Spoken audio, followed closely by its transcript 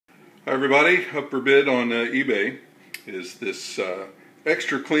Hi everybody, up for bid on eBay is this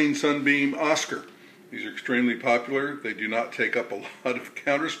extra clean Sunbeam Oscar. These are extremely popular. They do not take up a lot of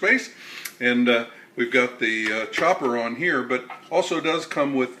counter space, and we've got the chopper on here, but also does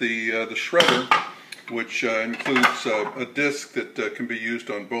come with the shredder, which includes a disc that can be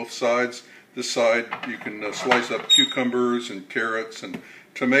used on both sides. This side you can slice up cucumbers and carrots and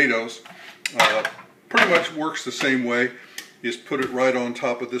tomatoes. Pretty much works the same way. You just put it right on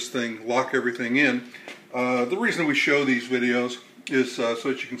top of this thing, lock everything in. The reason we show these videos is so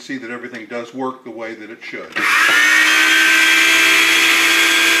that you can see that everything does work the way that it should.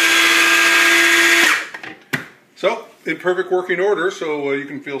 So, in perfect working order, so you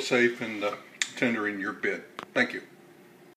can feel safe in tendering your bid. Thank you.